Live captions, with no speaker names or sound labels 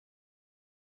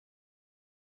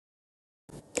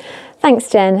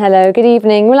Thanks, Jen. Hello, good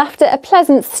evening. Well, after a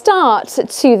pleasant start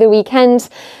to the weekend,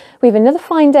 we have another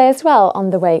fine day as well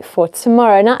on the way for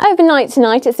tomorrow. Now, overnight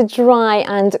tonight, it's a dry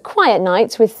and quiet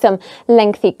night with some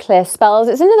lengthy clear spells.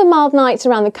 It's another mild night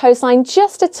around the coastline,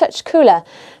 just a touch cooler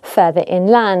further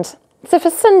inland. So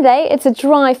for Sunday, it's a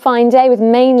dry, fine day with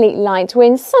mainly light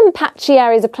winds, some patchy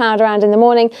areas of cloud around in the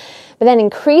morning, but then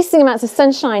increasing amounts of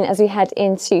sunshine as we head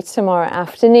into tomorrow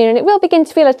afternoon. And it will begin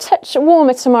to feel a touch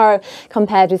warmer tomorrow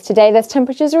compared with today. There's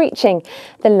temperatures reaching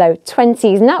the low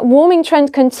 20s. And that warming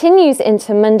trend continues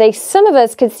into Monday. Some of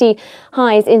us could see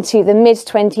highs into the mid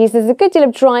 20s. There's a good deal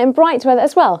of dry and bright weather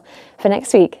as well for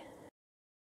next week.